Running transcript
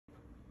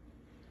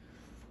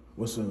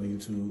What's up,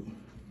 YouTube?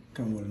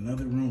 Coming with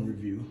another room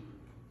review.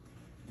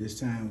 This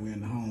time we're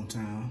in the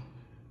hometown,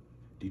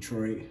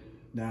 Detroit,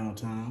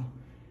 downtown.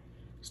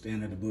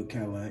 Staying at the book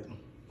Cadillac,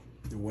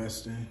 the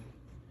Westin,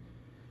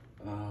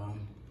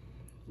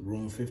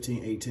 room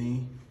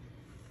 1518.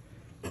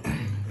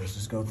 Let's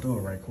just go through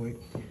it right quick.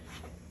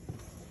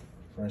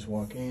 First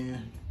walk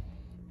in,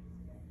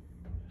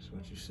 that's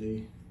what you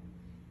see.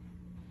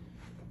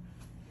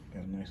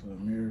 Got a nice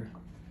little mirror,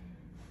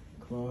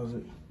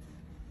 closet.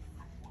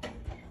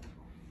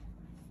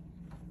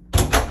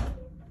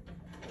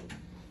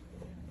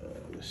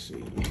 Let's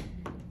see.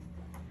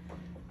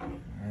 All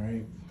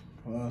right,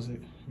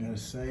 closet, got a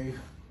safe,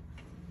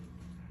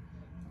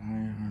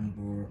 iron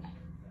board.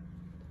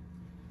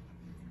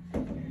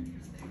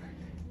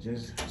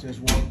 Just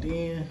walked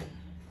in,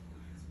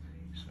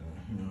 so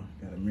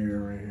got a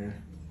mirror right here.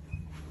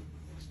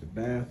 It's the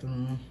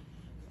bathroom.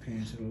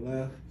 Pan to the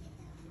left.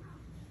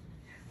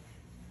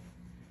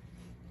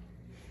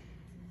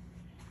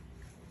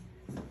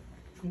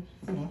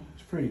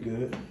 It's pretty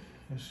good.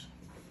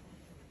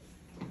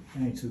 It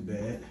ain't too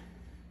bad.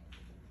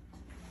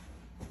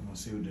 I'm gonna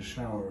see what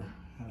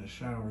how the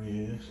shower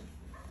is.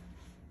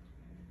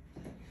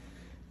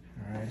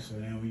 All right, so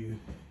then we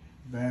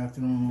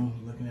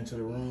bathroom, looking into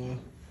the room.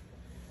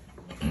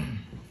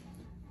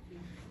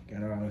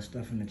 Got all the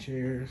stuff in the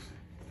chairs.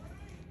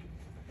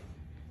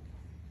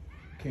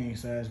 King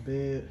size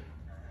bed.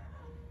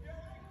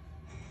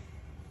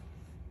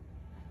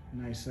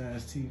 Nice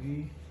size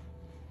TV.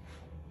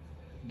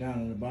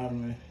 Down at the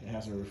bottom, it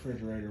has a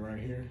refrigerator right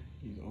here.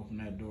 You can open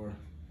that door.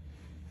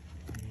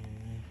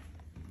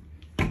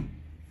 And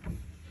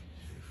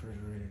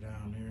refrigerator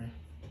down there.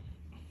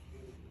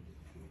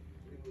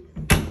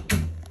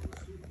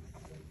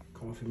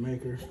 Coffee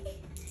maker.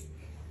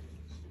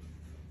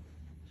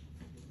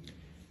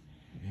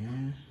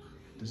 And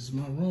this is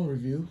my room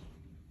review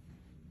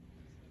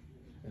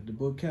at the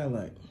book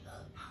Cadillac,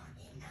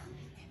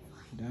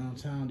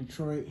 downtown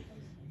Detroit.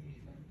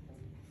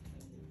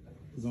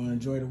 We're gonna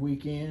enjoy the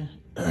weekend.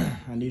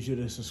 I need you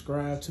to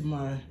subscribe to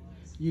my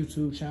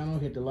YouTube channel,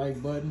 hit the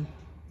like button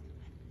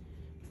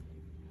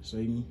so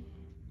you can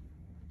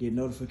get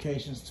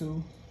notifications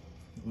too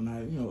when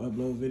I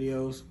upload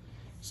videos.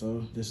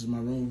 So this is my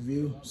room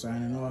review,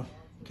 signing off.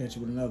 Catch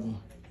you with another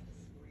one.